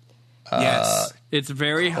 Yes. It's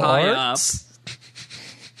very high up. Quartz?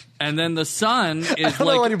 And then the sun I is don't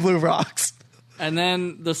know any like, blue rocks. and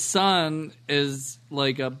then the sun is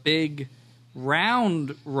like a big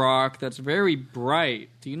round rock that's very bright.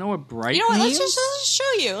 Do you know what bright You know what? means? Let's just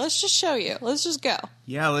show you. Let's just show you. Let's just go.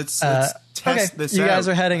 Yeah, let's Okay, test this you out. guys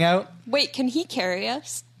are heading out. Wait, can he carry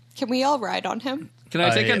us? Can we all ride on him? Can I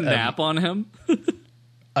take I a am- nap on him?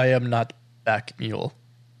 I am not back mule.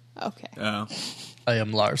 Okay. Oh, I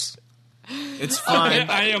am Lars. it's fine.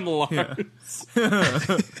 I am Lars.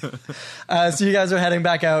 So you guys are heading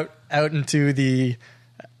back out into the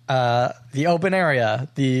open area,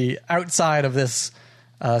 the outside of this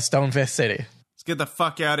Stonefist city. Let's get the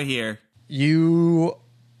fuck out of here. You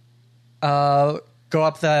go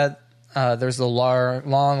up that. There's the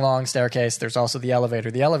long staircase. There's also the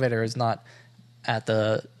elevator. The elevator is not at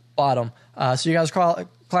the bottom. So you guys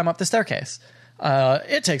climb up the staircase.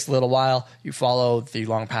 It takes a little while. You follow the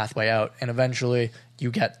long pathway out, and eventually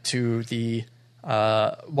you get to the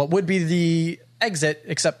what would be the exit,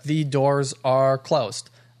 except the doors are closed.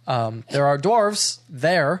 There are dwarves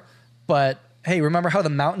there, but hey, remember how the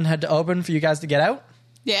mountain had to open for you guys to get out?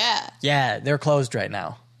 Yeah. Yeah, they're closed right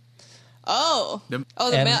now. Oh. The-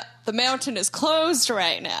 And- The mountain is closed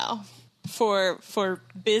right now. For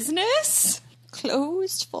business?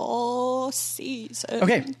 Closed for season.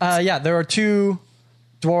 Okay, yeah, there are two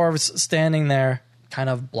dwarves standing there, kind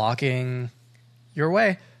of blocking your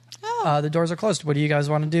way. Oh. The doors are closed. What do you guys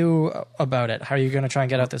want to do about it? How are you going to try and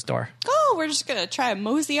get out this door? Oh, we're just gonna try and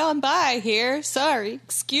mosey on by here. Sorry.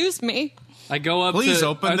 Excuse me. I go up Please to...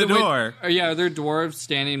 open are the there- wait, door. are there dwarves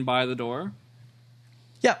standing by the door?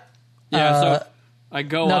 Yeah. Yeah, so I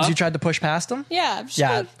go Nubs, up. you tried to push past them? Yeah. I'm just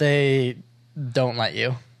Yeah, gonna- they don't let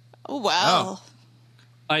you. Oh, wow.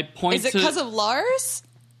 I point Is it to... because of Lars?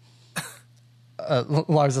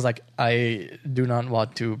 Lars is like, I do not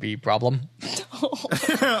want to be problem.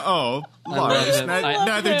 Oh, love Lars, him.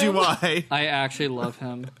 neither do I. I actually love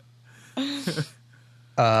him.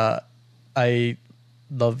 I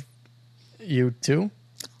love you too.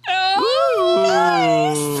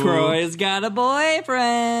 Croy's got a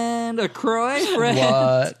boyfriend. A Croy friend.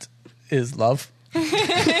 What is love?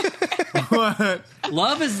 What?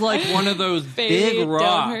 Love is like one of those Babe, big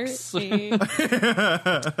rocks. Don't hurt me. And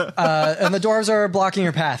the dwarves are blocking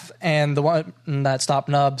your path. And the one that stopped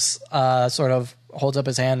Nubs sort of holds up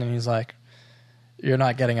his hand and he's like, you're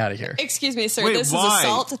not getting out of here. Excuse me, sir. Wait, this why? is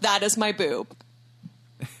assault. That is my boob.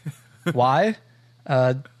 Why?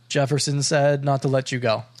 Jefferson said not to let you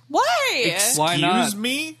go. Why? Why not? Excuse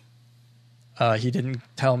me? He didn't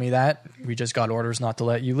tell me that. We just got orders not to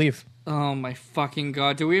let you leave. Oh my fucking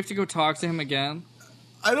god. Do we have to go talk to him again?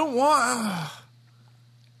 I don't want...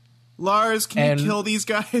 Lars, can And- you kill these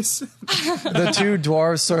guys? The two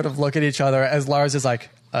dwarves sort of look at each other as Lars is like,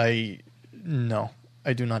 no,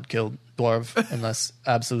 I do not kill dwarf unless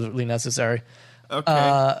absolutely necessary.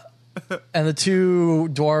 Okay. And the two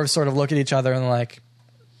dwarves sort of look at each other and like,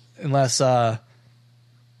 unless, you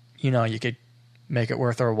could make it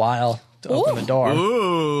worth our while to open the door.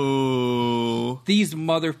 Ooh. These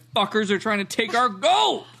motherfuckers are trying to take our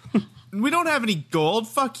gold! We don't have any gold.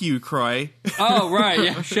 Fuck you, Croy. Oh, right.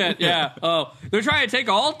 Yeah, shit. Yeah. Oh, they're trying to take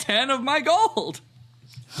all 10 of my gold.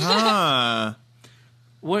 Huh.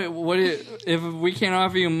 What, if we can't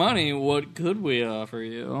offer you money, what could we offer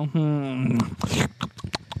you?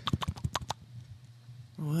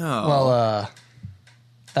 Well,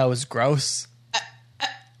 That was gross.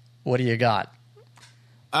 What do you got?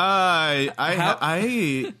 I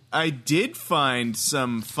did find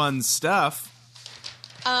some fun stuff.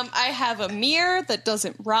 I have a mirror that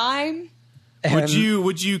doesn't rhyme. And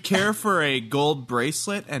Would you care for a gold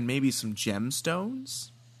bracelet and maybe some gemstones?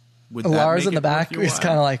 Would that Lars make in the it worth back your is while?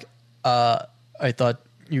 kind of like, I thought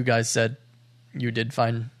you guys said you did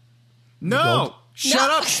find. No, gold. shut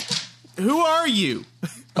No. up. Who are you?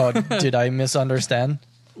 Oh, did I misunderstand?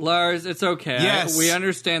 Lars, it's okay. Yes. We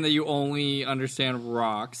understand that you only understand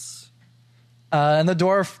rocks. And the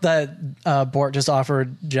dwarf that Bort just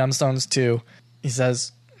offered gemstones to, he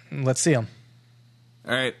says, let's see them.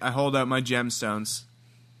 All right, I hold out my gemstones.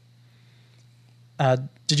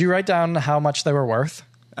 Did you write down how much they were worth?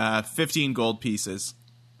 15 gold pieces.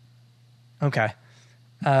 Okay.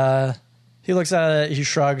 He looks at it, he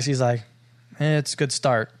shrugs, he's like, it's a good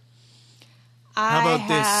start. I about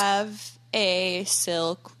this? have a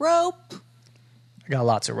silk rope. I got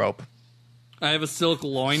lots of rope. I have a silk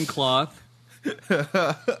loincloth.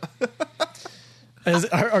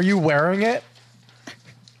 Are you wearing it?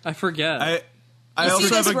 I forget. I You also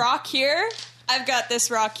see have this a rock here? I've got this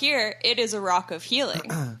rock here. It is a rock of healing.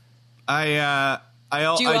 I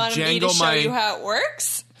Do you want me to jangle show my you how it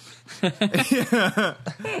works?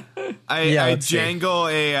 I jangle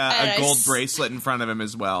a I gold s- bracelet in front of him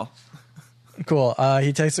as well. Cool.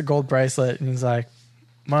 He takes a gold bracelet and he's like,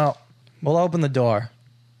 well, we'll open the door.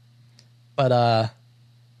 But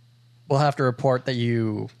we'll have to report that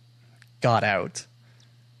you got out.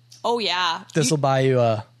 Oh, yeah. This will buy you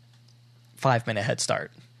a 5-minute head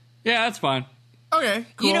start. Yeah, that's fine. Okay,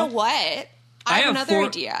 cool. You know what? I have have another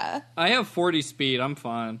idea. I have 40 speed. I'm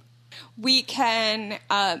fine. We can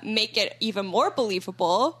make it even more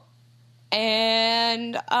believable,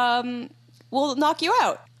 and we'll knock you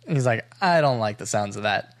out. And he's like, I don't like the sounds of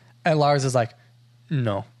that. And Lars is like,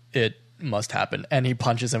 no, it must happen. And he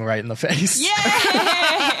punches him right in the face. Yay!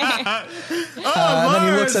 And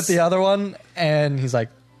then he looks at the other one and he's like,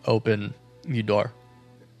 open your door.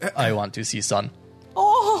 I want to see sun.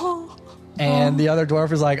 Oh. And the other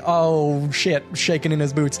dwarf is like, oh shit, shaking in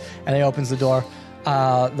his boots. And he opens the door.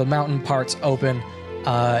 The mountain parts open,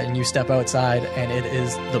 and you step outside, and it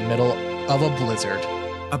is the middle of a blizzard.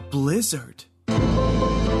 A blizzard.